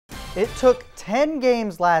It took 10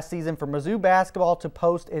 games last season for Mizzou basketball to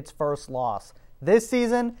post its first loss. This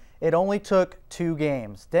season, it only took 2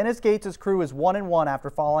 games. Dennis Gates' crew is 1-1 after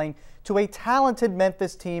falling to a talented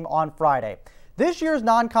Memphis team on Friday. This year's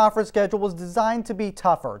non-conference schedule was designed to be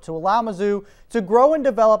tougher, to allow Mizzou to grow and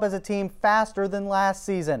develop as a team faster than last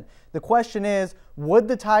season. The question is, would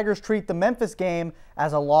the Tigers treat the Memphis game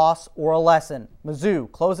as a loss or a lesson?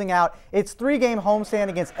 Mizzou closing out its 3-game homestand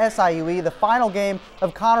against SIUE, the final game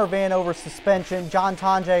of Connor Vanover's suspension. John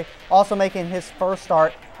Tonje also making his first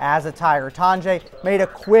start as a Tiger. Tonje made a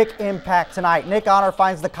quick impact tonight. Nick Honor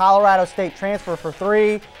finds the Colorado State transfer for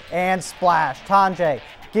 3 and splash. Tonje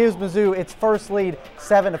gives Mizzou its first lead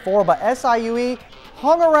 7-4, but SIUE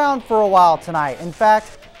hung around for a while tonight. In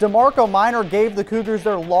fact, DeMarco Minor gave the Cougars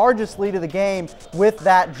their largest lead of the game with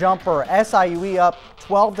that jumper. SIUE up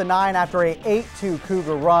 12-9 after a 8-2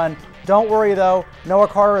 Cougar run. Don't worry though, Noah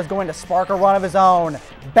Carter is going to spark a run of his own.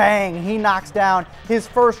 Bang, he knocks down his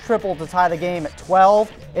first triple to tie the game at 12.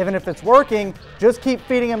 Even if it's working, just keep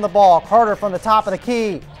feeding him the ball. Carter from the top of the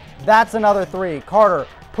key. That's another 3. Carter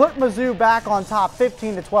put Mizzou back on top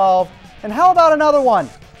 15-12. And how about another one?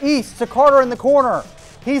 East to Carter in the corner.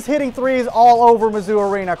 He's hitting threes all over Mizzou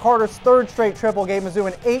Arena. Carter's 3rd straight triple gave Mizzou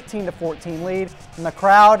an 18-14 lead. And the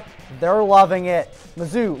crowd, they're loving it.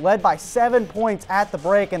 Mizzou led by 7 points at the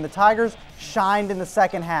break, and the Tigers shined in the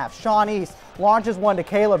second half. Sean East launches one to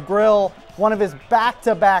Caleb Grill, one of his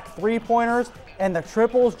back-to-back 3-pointers, and the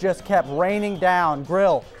triples just kept raining down.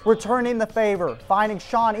 Grill returning the favor, finding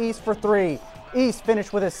Sean East for 3. East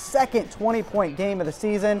finished with his second 20-point game of the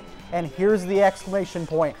season, and here's the exclamation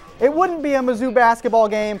point. It wouldn't be a Mizzou basketball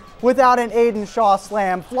game without an Aiden Shaw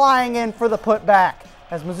slam flying in for the putback,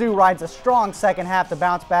 as Mizzou rides a strong second half to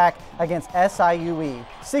bounce back against SIUE.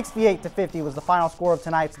 68-50 was the final score of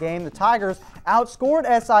tonight's game. The Tigers outscored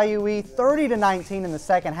SIUE 30-19 in the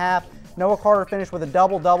second half. Noah Carter finished with a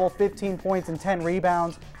double-double, 15 points and 10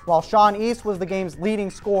 rebounds, while Sean East was the game's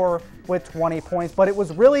leading scorer with 20 points. But it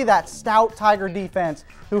was really that stout Tiger defense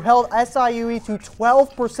who held SIUE to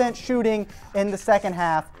 12% shooting in the second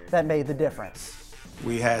half that made the difference.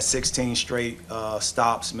 We had 16 straight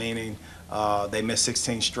stops, meaning they missed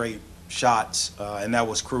 16 straight shots, and that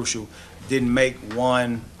was crucial. Didn't make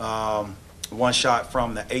one shot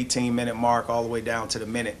from the 18-minute mark all the way down to the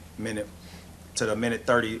minute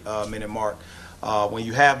 30 minute mark. When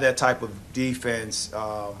you have that type of defense,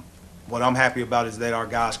 what I'm happy about is that our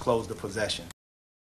guys closed the possession.